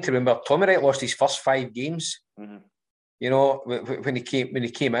 But folk need to remember, Tommy Wright lost his first 5 games. Mm-hmm. You know, when he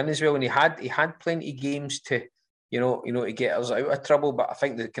came in as well, and he had plenty of games to, you know, to get us out of trouble. But I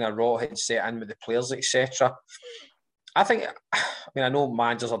think the kind of rot had set in with the players, etc. I know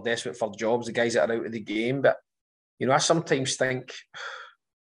managers are desperate for jobs, the guys that are out of the game, but you know, I sometimes think,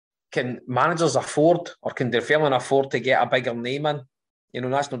 can managers afford, or can Dunfermline afford to get a bigger name in? You know,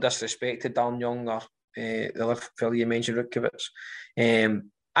 that's no disrespect to Darren Young or the other fellow you mentioned, Rutkowitz.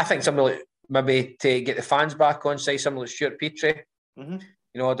 I think somebody like, maybe to get the fans back on side, somebody like Stuart Petrie, you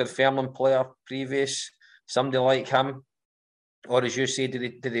know, a Dunfermline player previous, somebody like him. Or as you say,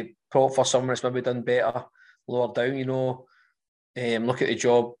 did they prop for someone that's maybe done better lower down, you know? Look at the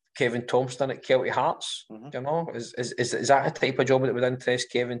job Kevin Thompson at Celtic Hearts. You know, is that a type of job that would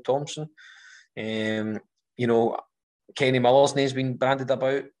interest Kevin Thompson? You know, Kenny Miller's name's been branded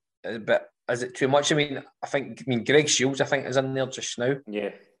about, but is it too much? I mean, Greg Shields, I think, is in there just now.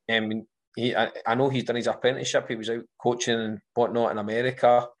 Yeah. I know he's done his apprenticeship. He was out coaching and whatnot in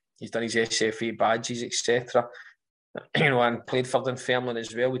America. He's done his SFA badges, etc. and played for Dunfermline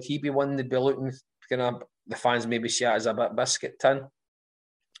as well. Would he be one they'd be looking, kind of, the fans maybe see it as a bit biscuit tin?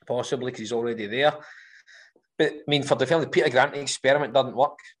 Possibly, because he's already there. But, I mean, for Dunfermline, the Peter Grant experiment doesn't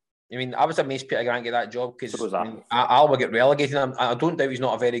work. I mean, I was amazed Peter Grant get that job because Alba get relegated. I don't doubt he's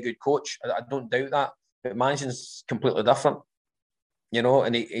not a very good coach. I don't doubt that. But managing's completely different. You know,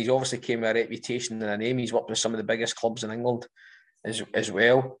 and he's obviously came with a reputation and a name. He's worked with some of the biggest clubs in England as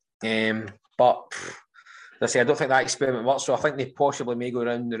well. But as I say, I don't think that experiment works. So I think they possibly may go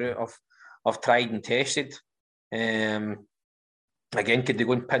down the route of tried and tested. Again, could they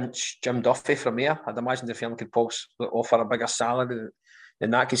go and pinch Jim Duffy from here? I'd imagine the firm could possibly offer a bigger salary than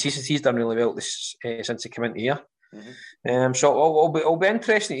that, because he's done really well since he came into here. Mm-hmm. So it'll be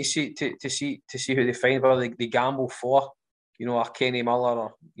interesting to see who they find, whether they gamble for, you know, a Kenny Miller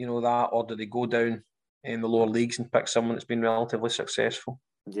or, you know, that, or do they go down in the lower leagues and pick someone that's been relatively successful.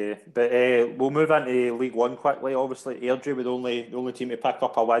 Yeah, but we'll move into League One quickly. Obviously, Airdrie were the only team to pick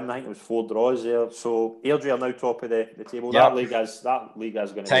up a win. I think it was 4 draws there. So Airdrie are now top of the table. Yep. That league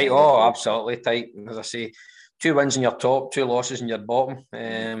is going to be tight. Oh, absolutely tight. As I say, 2 wins in your top, 2 losses in your bottom.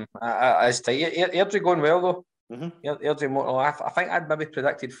 It's tight. Airdrie going well though. Mm-hmm. Airdrie, I think I'd maybe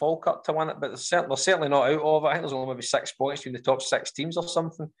predicted Falkirk to win it, but they're certainly not out of it. I think there's only maybe 6 points between the top 6 teams or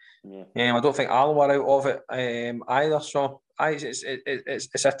something. Yeah. I don't think Alloa are out of it either. So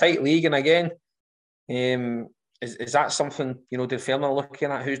it's a tight league, and again, is that something, you know, Dunfermline are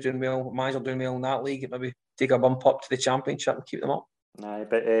looking at? Who's doing well? Mines are doing well in that league. Maybe take a bump up to the Championship and keep them up. Aye,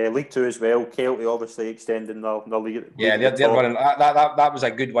 but League 2 as well. Celtic obviously extending the league. Yeah, they're running. That was a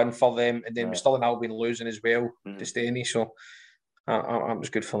good win for them, and then we still now been losing as well to Steny, so that was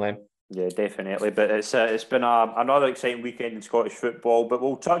good for them. Yeah, definitely. But it's been another exciting weekend in Scottish football. But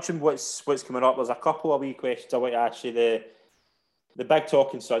we'll touch on what's coming up. There's a couple of wee questions I want to ask you. The big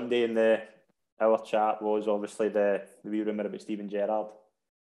talk on Sunday in our chat was obviously the wee rumour about Steven Gerrard.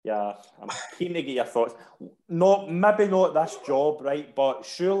 Yeah, I'm keen to get your thoughts. Maybe not this job, right? But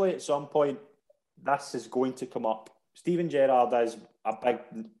surely at some point this is going to come up. Steven Gerrard is a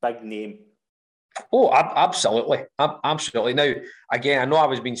big name. Oh, absolutely. Absolutely. Now, again, I know I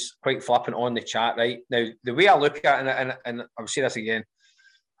was being quite flippant on the chat, right? Now, the way I look at it, and I'll say this again,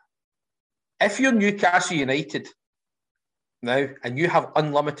 if you're Newcastle United now and you have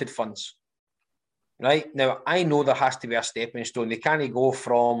unlimited funds, right? Now, I know there has to be a stepping stone. They can't go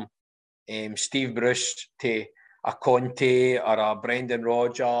from Steve Bruce to a Conte or a Brendan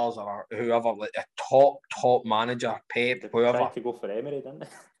Rodgers or whoever, like a top manager, Pep, whoever. They tried to go for Emery, didn't they?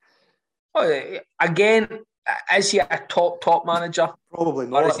 Oh, again, is he a top manager? Probably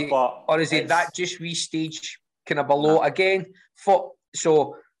not. Or is he that just wee stage kind of below? No. Again,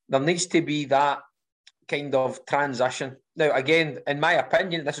 so there needs to be that kind of transition. Now, again, in my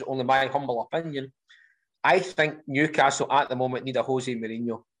opinion, this is only my humble opinion, I think Newcastle at the moment need a Jose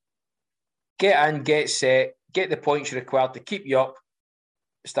Mourinho. Get in, get set, get the points required to keep you up,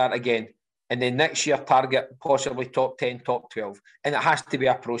 start again. And then next year target possibly top 10, top 12. And it has to be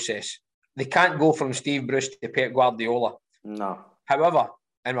a process. They can't go from Steve Bruce to Pep Guardiola. No. However,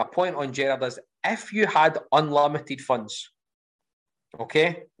 and my point on Gerrard is, if you had unlimited funds,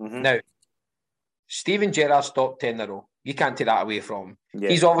 okay? Mm-hmm. Now, Steven Gerrard's top 10 in a row. You can't take that away from him. Yeah.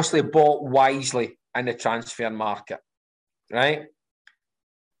 He's obviously bought wisely in the transfer market, right?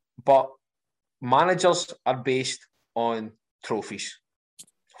 But managers are based on trophies.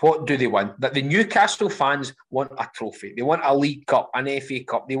 What do they want? That the Newcastle fans want a trophy. They want a League Cup, an FA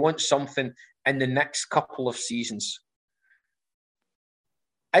Cup. They want something in the next couple of seasons.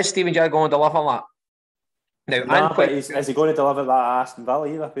 Is Steven Gerrard going to deliver that? Now, but is he going to deliver that at Aston Villa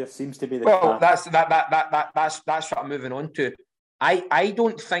either? It seems to be the well. That's what I'm moving on to. I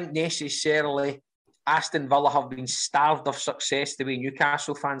don't think necessarily Aston Villa have been starved of success the way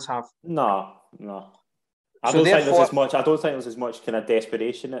Newcastle fans have. No. I don't think there's as much kind of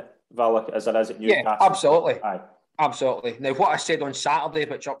desperation at Villa as there is at Newcastle. Yeah, absolutely. Absolutely. Now, what I said on Saturday,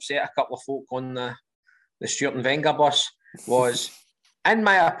 which upset a couple of folk on the Stuart and Wenger bus, was, in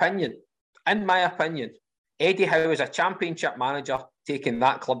my opinion, Eddie Howe is a Championship manager taking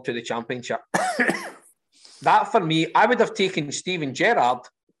that club to the Championship. That, for me, I would have taken Steven Gerrard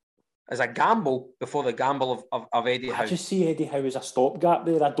as a gamble before the gamble of Eddie Howe. I just see Eddie Howe as a stopgap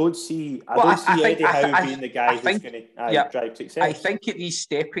there. I don't see Eddie Howe being the guy who's going to drive success. I think at these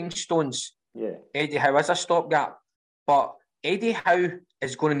stepping stones, Eddie Howe is a stopgap. But Eddie Howe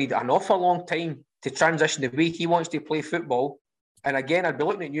is going to need an awful long time to transition the way he wants to play football. And again, I'd be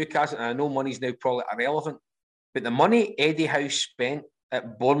looking at Newcastle, and I know money's now probably irrelevant, but the money Eddie Howe spent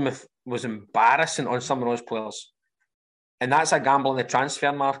at Bournemouth was embarrassing on some of those players. And that's a gamble in the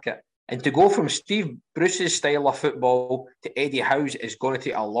transfer market. And to go from Steve Bruce's style of football to Eddie Howe's is going to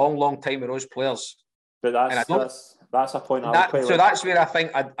take a long, long time with those players. But that's a point. That's where I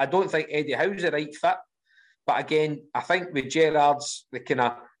think I don't think Eddie Howe's the right fit. But again, I think with Gerrard's the kind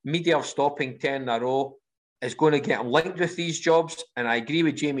of media stopping 10 in a row is going to get him linked with these jobs. And I agree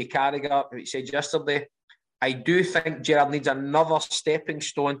with Jamie Carragher, who said yesterday, I do think Gerrard needs another stepping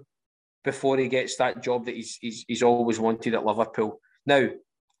stone before he gets that job that he's always wanted at Liverpool. Now,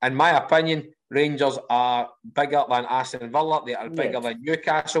 in my opinion, Rangers are bigger than Aston Villa. They are bigger than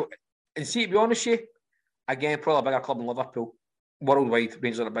Newcastle. And see, to be honest with you, again, probably a bigger club than Liverpool. Worldwide,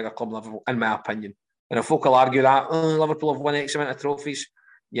 Rangers are a bigger club than Liverpool, in my opinion. And if folk will argue that, Liverpool have won X amount of trophies,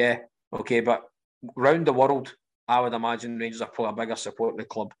 yeah, okay, but round the world, I would imagine Rangers are probably a bigger supporting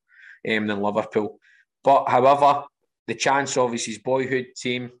club than Liverpool. But however, the chance of his boyhood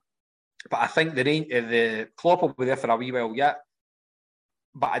team, but I think the Klopp will be there for a wee while yet.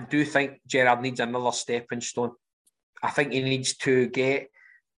 But I do think Gerrard needs another stepping stone. I think he needs to get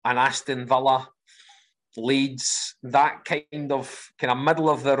an Aston Villa, Leeds, that kind of middle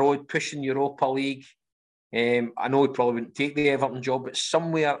of the road, pushing Europa League. I know he probably wouldn't take the Everton job, but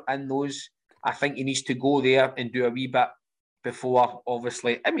somewhere in those, I think he needs to go there and do a wee bit before,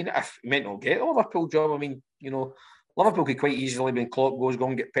 obviously. I mean, if he might not get a Liverpool job, I mean, Liverpool could quite easily, when Klopp goes, go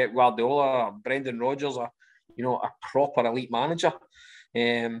and get Pep Guardiola or Brendan Rodgers or, a proper elite manager.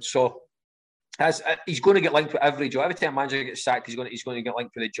 So he's going to get linked with every job. Every time a manager gets sacked, he's going to get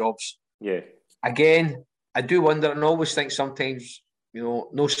linked with the jobs. Yeah. Again, I do wonder and always think sometimes,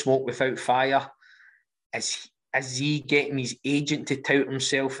 no smoke without fire. Is he getting his agent to tout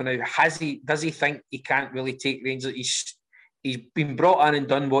himself now? Does he think he can't really take Rangers? He's been brought in and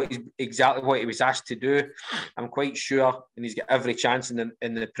done exactly what he was asked to do. I'm quite sure, and he's got every chance in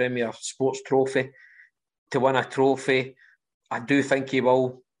the Premier Sports Trophy to win a trophy. I do think he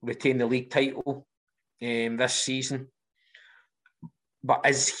will retain the league title this season. But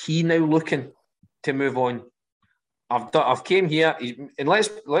is he now looking to move on? I've came here, and let's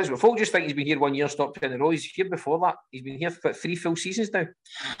folk just think he's been here 1 year, stopped 10 in a row. He's here before that. He's been here for 3 full seasons now.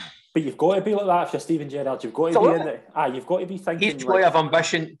 But you've got to be like that if you're Steven Gerrard. You've got to be in it. You've got to be thinking. He's got to have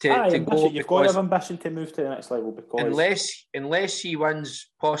ambition to go. You've got to have ambition to move to the next level, because unless he wins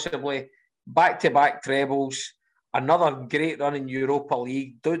possibly back-to-back trebles, another great run in Europa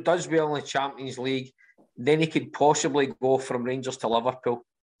League, does well in the Champions League, then he could possibly go from Rangers to Liverpool.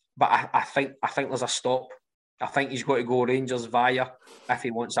 But I think there's a stop. I think he's got to go Rangers via if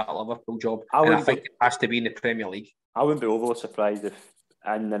he wants that Liverpool job. I think it has to be in the Premier League. I wouldn't be overly surprised if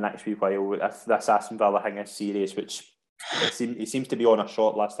in the next wee while, if this Aston Villa thing is serious, which he seems to be on a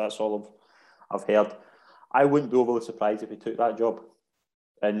short list, that's all I've heard. I wouldn't be overly surprised if he took that job.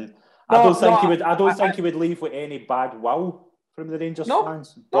 And I don't think he would leave with any bad will from the Rangers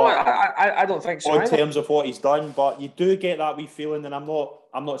fans. I don't think so. In terms of what he's done, but you do get that wee feeling, and I'm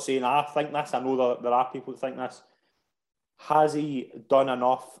not saying I think this. I know there are people that think this. Has he done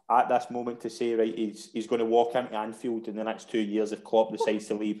enough at this moment to say, right, he's going to walk into Anfield in the next 2 years if Klopp decides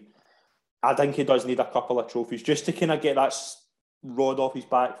to leave? I think he does need a couple of trophies just to kind of get that rod off his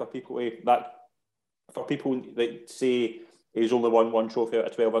back for people that say he's only won 1 trophy out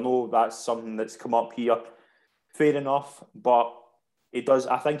of 12. I know that's something that's come up here. Fair enough, but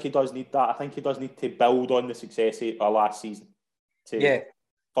I think he does need that. I think he does need to build on the success of last season to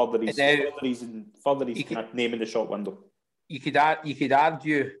further his kind of name in the shop window. You could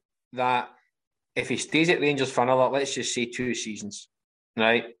argue that if he stays at Rangers for another, let's just say 2 seasons,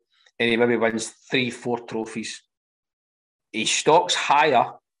 right, and he maybe wins 3-4 trophies, his stock's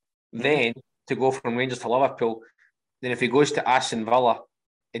higher then to go from Rangers to Liverpool than if he goes to Aston Villa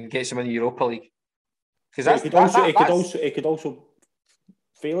and gets him in the Europa League. Because it could also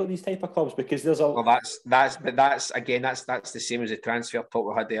fail at these type of clubs because there's a. Well, that's the same as the transfer talk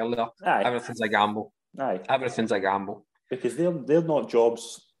we had earlier. Aye. Everything's a gamble. Aye. Everything's a gamble. Because they're not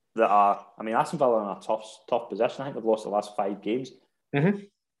jobs that are. I mean, Aston Villa are in a tough position. I think they've lost the last 5 games. Mm-hmm.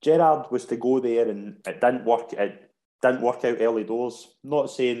 Gerrard was to go there and it didn't work. It didn't work out early doors.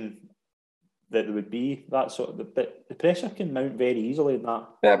 Not saying that there would be that sort of, but the pressure can mount very easily in that.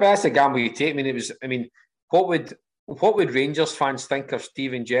 But that's the gamble you take. What would Rangers fans think of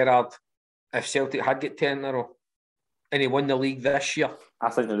Steven Gerrard if Celtic had got 10 in a row and he won the league this year? I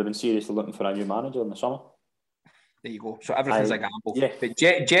think they'd have been seriously looking for a new manager in the summer. There you go. So everything's a gamble. Yeah. But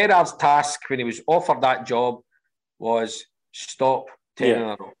Gerrard's task when he was offered that job was stop 10 in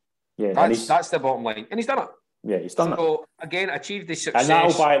a row. Yeah, that's the bottom line. And he's done it. Yeah, he's done it. So, again, achieved the success.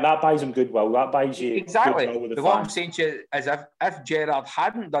 And that buys him goodwill. That buys you exactly. goodwill with the but fans. What I'm saying to you is if Gerrard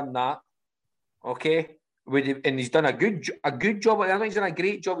hadn't done that, okay, and he's done a good job. I don't think he's done a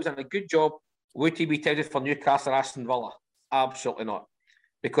great job. He's done a good job. Would he be touted for Newcastle or Aston Villa? Absolutely not,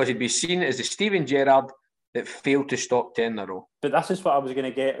 because he'd be seen as the Steven Gerrard that failed to stop 10 in a row. But this is what I was going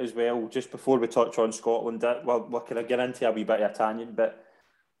to get as well, just before we touch on Scotland. Well, we're going to get into a wee bit of a tangent, but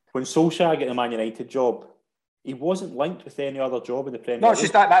when Solskjaer got the Man United job, he wasn't linked with any other job in the Premier League. No, it's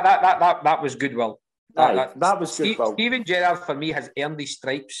just that was goodwill. That was goodwill. Steven Gerrard, for me, has earned these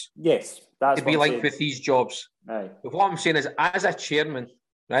stripes. Yes, that's to be linked with these jobs. Aye. But what I'm saying is, as a chairman,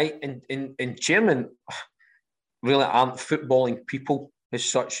 right, and chairman really aren't footballing people as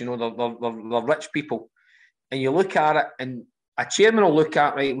such. You know, they're rich people, and you look at it, and a chairman will look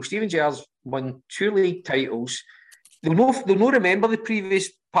at, right, well, Steven Gerrard's won 2 league titles. They'll not remember the previous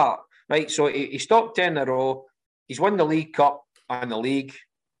part, right? So he stopped 10 in a row. He's won the League Cup and the league.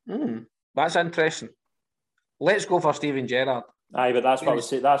 That's interesting. Let's go for Steven Gerrard. Aye, but that's what I was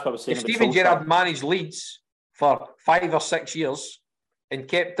saying. That's what I was saying. If Steven Gerrard managed Leeds for 5 or 6 years and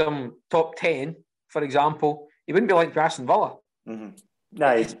kept them top 10, for example, he wouldn't be like Aston Villa. Mm-hmm.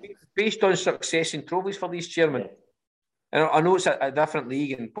 It's based on success in trophies for these chairmen. Yeah. And I know it's a different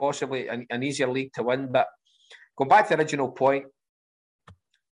league and possibly an easier league to win, but going back to the original point,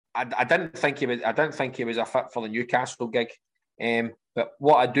 I didn't think he was a fit for the Newcastle gig. But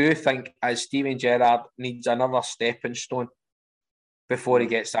what I do think is Steven Gerrard needs another stepping stone before he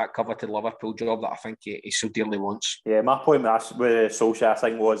gets that coveted Liverpool job that I think he so dearly wants. Yeah, my point with Solskjaer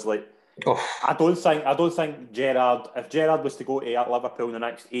thing was like, I don't think Gerrard, if Gerrard was to go to Liverpool in the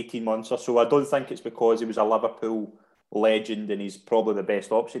next 18 months or so, I don't think it's because he was a Liverpool legend and he's probably the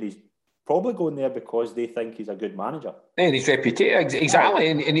best option. He's probably going there because they think he's a good manager. And his reputation, exactly.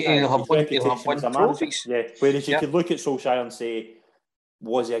 And he'll have won trophies. Yeah, whereas you could look at Solskjaer and say,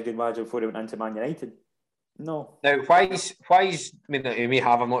 was he a good manager before he went into Man United? No. Now, why is I mean, you may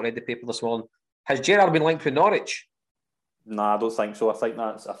have, I've not read the paper this morning. Has Gerrard been linked with Norwich? No, I don't think so. I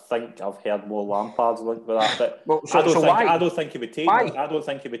think I've heard more Lampard's linked with that. But I don't think he would take. I don't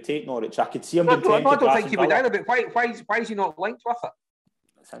think he would take Norwich. I could see him. I don't think he would either. But why is he not linked with it?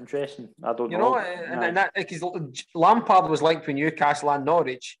 It's interesting. I don't know. And that because Lampard was linked with Newcastle and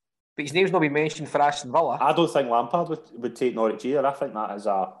Norwich, but his name's not been mentioned for Aston Villa. I don't think Lampard would take Norwich either. I think that is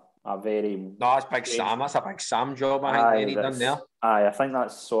a very... No, it's Big Sam. That's a Big Sam job, I think, he done there. Aye, I think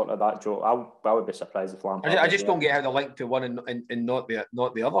that's sort of that job. I would be surprised if Lampard... I just don't get how they're linked to one and not the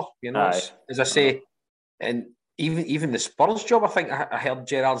other. You know, as I say, and even the Spurs job, I think I heard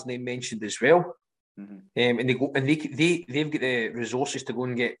Gerrard's name mentioned as well. Mm-hmm. And they've got the resources to go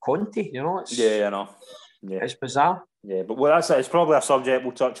and get Conte. You know, it's I know. Yeah, it's bizarre. Yeah, but well, it's probably a subject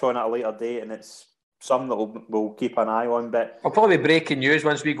we'll touch on at a later date, and it's something that we'll keep an eye on. But I'll probably be breaking news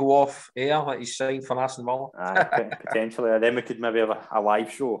once we go off air that he's signed for Aston Villa. Potentially, and then we could maybe have a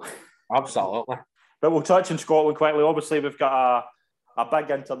live show. Absolutely. But we'll touch on Scotland quickly. Obviously, we've got a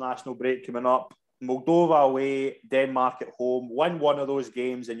big international break coming up. Moldova away, Denmark at home. Win one of those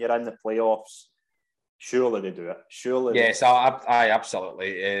games, and you're in the playoffs. Surely they do it. Surely. Yes, I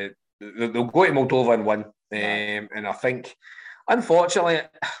absolutely. They'll go to Moldova and win. And I think, unfortunately,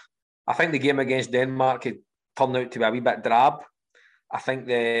 the game against Denmark had turned out to be a wee bit drab. I think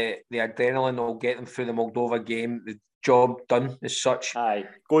the adrenaline will get them through the Moldova game. The job done as such. Aye,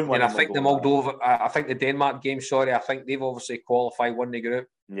 go and win. And I think the Denmark game. Sorry, I think they've obviously qualified, won the group.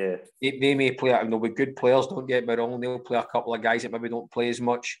 Yeah, they may play. With good players. Don't get me wrong. They'll play a couple of guys that maybe don't play as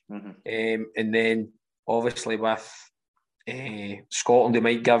much. Mm-hmm. And then obviously with Scotland, they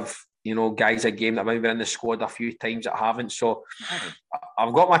might give guys a game that might have been in the squad a few times that haven't. So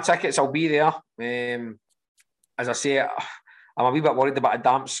I've got my tickets. I'll be there. As I say, I'm a wee bit worried about a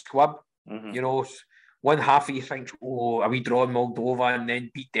damp squib. Mm-hmm. One half of you thinks, are we drawing Moldova and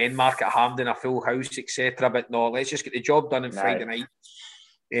then beat Denmark at Hampden, a full house, etc. But no, let's just get the job done on Friday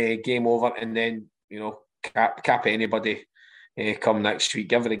night. Game over, and then cap anybody. Come next week.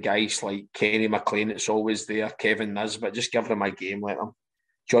 Give the guys like Kenny McLean, it's always there. Kevin Nisbet, just give them a game. Let them.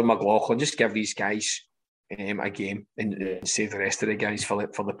 John McLaughlin, just give these guys a game and save the rest of the guys for the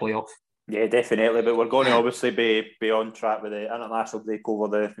playoff. Yeah, definitely. But we're going to obviously be on track with the international break over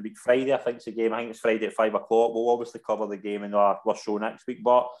the week. Friday, I think it's a game. I think it's Friday at 5 o'clock. We'll obviously cover the game in our show next week.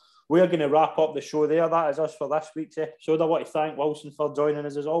 But we're going to wrap up the show there. That is us for this week's episode. I want to thank Wilson for joining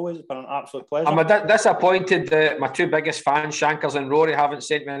us as always. It's been an absolute pleasure. I'm a bit disappointed that my two biggest fans, Shankers and Rory, haven't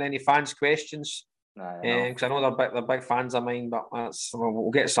sent me any fans questions. Because I know they're big fans of mine, but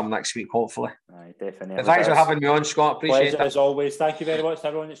we'll get some next week, hopefully. Definitely. But thanks for having me on, Scott. Appreciate it. As always. Thank you very much to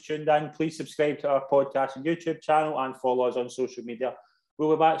everyone that's tuned in. Please subscribe to our podcast and YouTube channel and follow us on social media.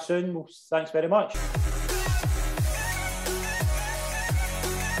 We'll be back soon. Thanks very much.